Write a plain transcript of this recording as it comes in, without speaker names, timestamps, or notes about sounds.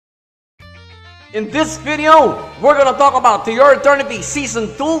In this video, we're gonna talk about To Your Eternity Season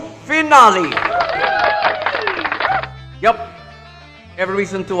 2 finale. Yup. Every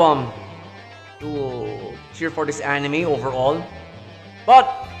reason to cheer for this anime overall. But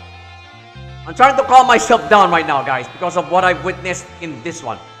I'm trying to calm myself down right now, guys, because of what I've witnessed in this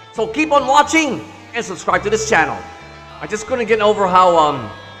one. So keep on watching and subscribe to this channel. I just couldn't get over how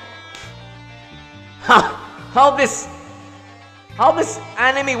this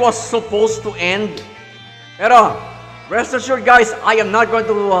anime was supposed to end. Pero rest assured, guys, I am not going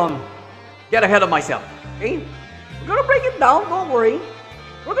to get ahead of myself. Okay? We're gonna break it down, don't worry.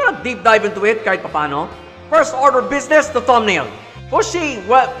 We're gonna deep dive into it kahit papano. First order business, the thumbnail. Fushi,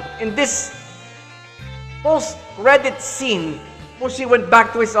 well, in this post-credit scene, Fushi went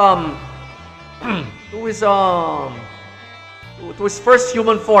back to his to his first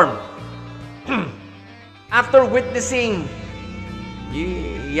human form. After witnessing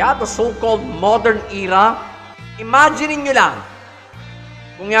the so-called modern era, imagining nyo lang,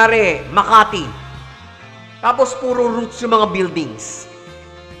 kunyari, Makati, tapos puro roots yung mga buildings.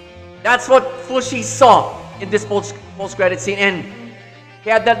 That's what Fushi saw in this post-credit scene, and he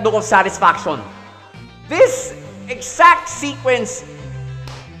had that look of satisfaction. This exact sequence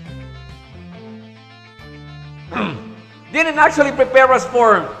didn't actually prepare us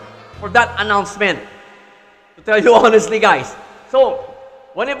for that announcement, to tell you honestly, guys. So,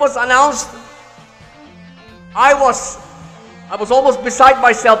 when it was announced, I was almost beside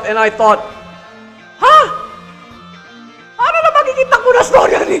myself, and I thought, ano na makikita ko na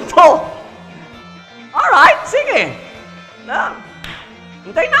storya nito? Alright, sige.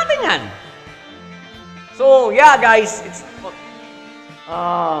 Hintayin natin yan. So, yeah, guys, it's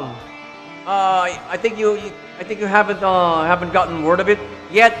I think you haven't gotten word of it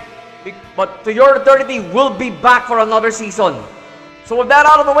yet, but To Your Eternity will be back for another season. So with that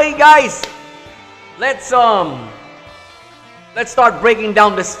out of the way, guys, let's start breaking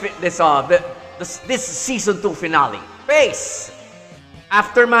down this season 2 finale. Pace,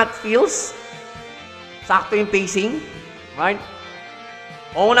 aftermath feels, sakto yung pacing, right?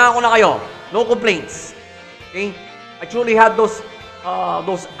 Mauna ako na kayo, no complaints. Okay, I truly had those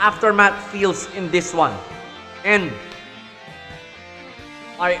aftermath feels in this one, and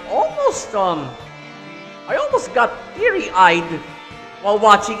I almost got teary-eyed while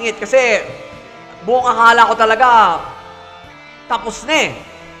watching it kasi buong akala ko talaga tapos na eh.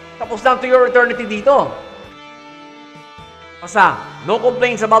 Tapos lang To Your Eternity dito. Basta, no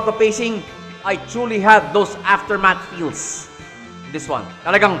complaints about the pacing. I truly had those aftermath feels in this one.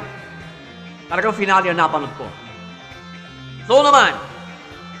 Talagang finale ang napanood ko. So naman,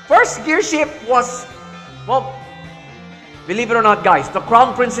 first gear shift was, well, believe it or not, guys, the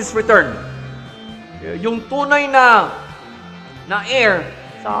Crown Prince's return. Yung tunay na heir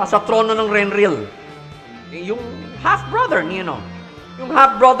sa trono ng Renril. Yung half-brother ni, yung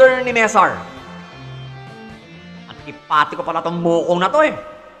half-brother ni Mesar. Antipati ko pala itong mokong na to eh.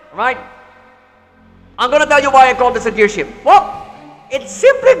 Alright? I'm gonna tell you why I call this a gear shift. Well, it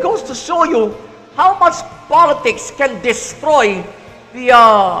simply goes to show you how much politics can destroy the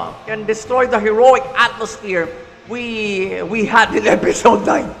heroic atmosphere we had in episode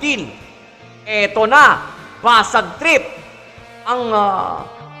 19. Eto na, basag trip.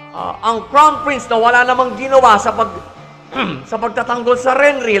 Ang Crown Prince na wala namang ginawa sa pagtatanggol sa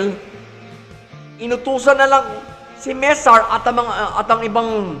Renril, inutusan na lang si Mesar at ang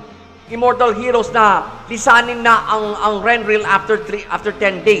ibang immortal heroes na lisanin na ang Renril after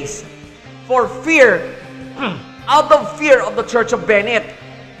 10 days. For fear, out of fear of the Church of Bennett.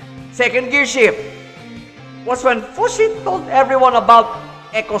 Second gear shift was when Fushi told everyone about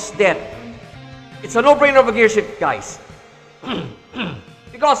Echo's death. It's a no-brainer of a gear shift, guys.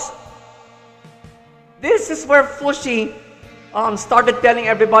 Because this is where Fushi started telling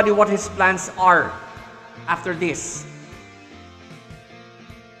everybody what his plans are after this.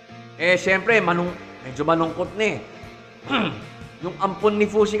 Syempre, medyo malungkot na eh. Yung ampon ni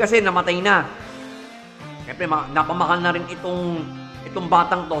Fushi kasi namatay na. Syempre, napamakal na rin itong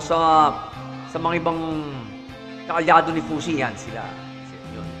batang to sa mga ibang kaalyado ni Fushi. Yan, sila.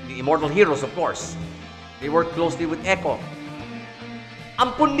 The immortal heroes, of course. They work closely with Echo.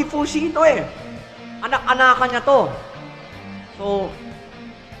 Ampon ni Fushi ito eh. Anak-anakan niya to. So,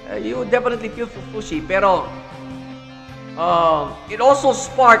 you definitely feel for Fushi. Pero, it also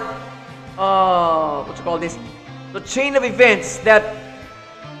sparked, what you call this, the chain of events that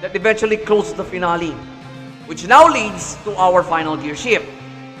eventually closed the finale. Which now leads to our final gear shift.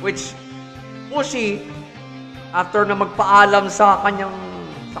 Which, Fushi, after na magpaalam sa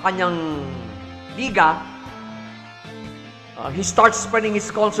kanyang liga, he starts spreading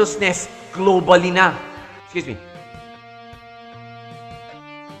his consciousness globally na. Excuse me.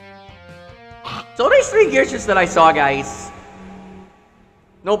 So there's 3 gears that I saw, guys.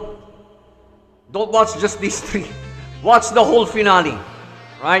 Nope. Don't watch just these 3. Watch the whole finale.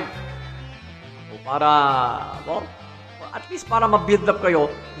 Right? So para, well, at least para ma-build up kayo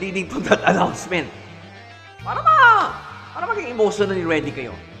leading to that announcement. Para maging emotionally ready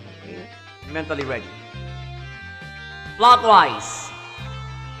kayo. Okay? Mentally ready. Plot-wise.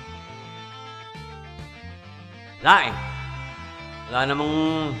 Wala eh. Wala namang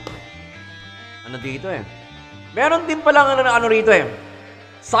ano dito eh. Meron din palang ano rito eh.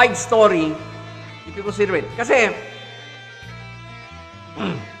 Side story. If you consider it. Kasi,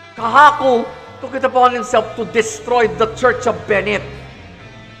 Kahako took it upon himself to destroy the Church of Bennett.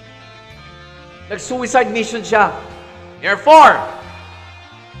 Nag-suicide mission siya. Therefore,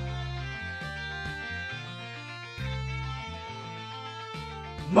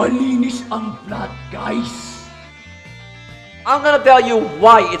 malinis ang plot, guys. I'm gonna tell you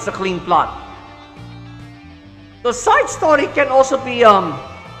why it's a clean plot. The side story can also be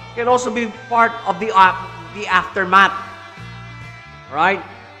part of the aftermath. Right?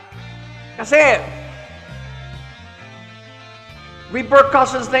 Kasi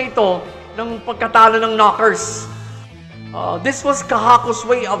repercussions na ito ng pagkatalo ng Knockers. This was Kahako's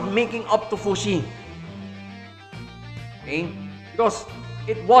way of making up to Fushi. Okay? Because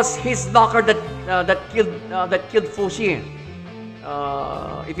it was his knocker that killed Fushi.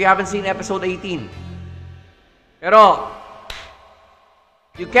 If you haven't seen episode 18. Pero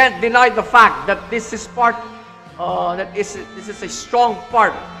you can't deny the fact that this is part this is a strong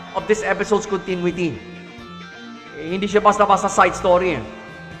part of this episode's continuity. Hindi siya basta-basta side story.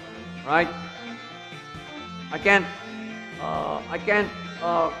 Right? I can't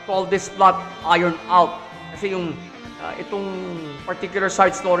call this plot iron out kasi yung itong particular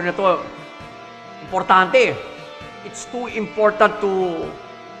side story na to importante. It's too important to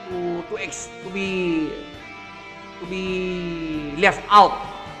be left out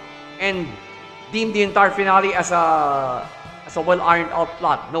and deem the entire finale as a well ironed out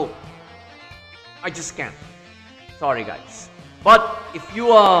plot. No, I just can't. Sorry, guys. But if you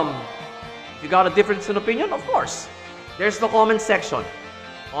got a difference in opinion, of course, there's the comment section.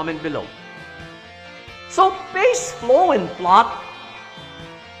 Comment below. So pace, flow, and plot.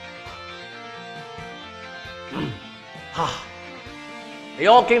 They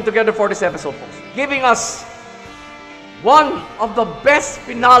all came together for this episode, folks, giving us one of the best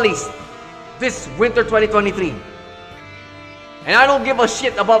finales this winter 2023. And I don't give a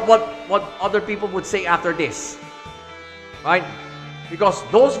shit about what other people would say after this. Right? Because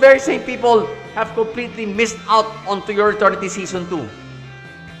those very same people have completely missed out on To Your Eternity Season 2.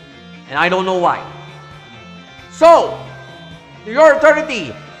 And I don't know why. So, To Your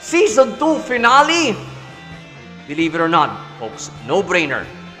Eternity Season 2 finale, believe it or not, folks, no-brainer.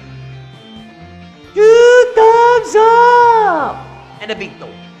 2 thumbs up! And a big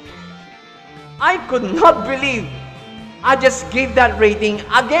toe. I could not believe I just gave that rating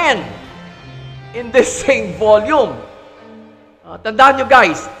again in this same volume. Tandaan nyo,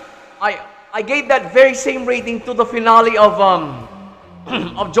 guys, I gave that very same rating to the finale of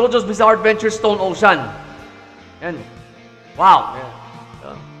of JoJo's Bizarre Adventure Stone Ocean. And wow,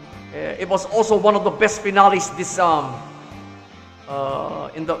 it was also one of the best finales this at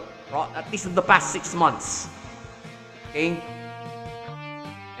least in the past 6 months. Okay?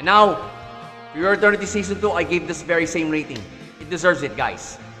 And now, To Your Eternity Season 2, I gave this very same rating. It deserves it,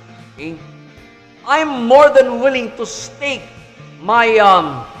 guys. Okay? I'm more than willing to stake my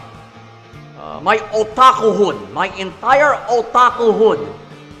my otakuhood, my entire otakuhood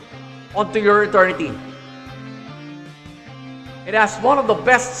onto Your Eternity. It has one of the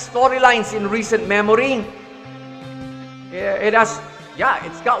best storylines in recent memory.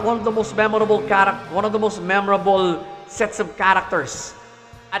 It's got one of the most memorable sets of characters,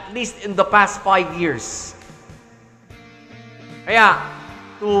 at least in the past 5 years. Kaya,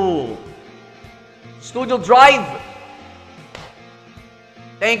 to Studio Drive,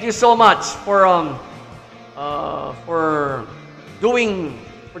 thank you so much for doing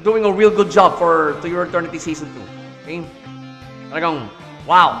a real good job for To Your Eternity Season 2. Okay? Talagang,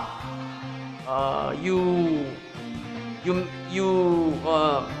 wow.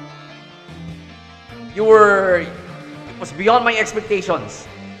 It was beyond my expectations.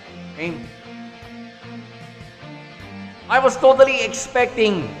 Okay? I was totally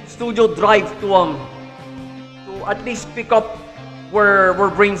expecting Studio Drive to at least pick up where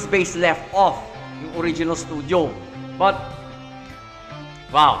Brains Base left off, yung original studio. But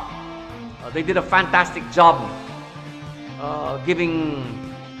wow, they did a fantastic job giving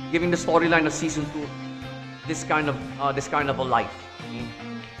the storyline of season 2 this kind of a life. Okay?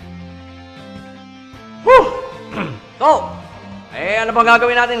 Whew! So, ano bang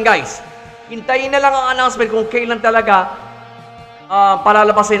gagawin natin, guys? Hintayin na lang ang announcement kung kailan talaga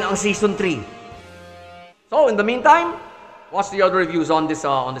palalabasin ang season 3. So, in the meantime, watch the other reviews on this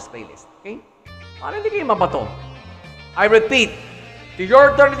playlist. Okay? Para hindi kayo mabato. I repeat, to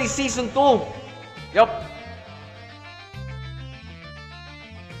your eternity season 2. Yup.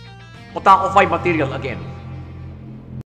 Potako 5 material again.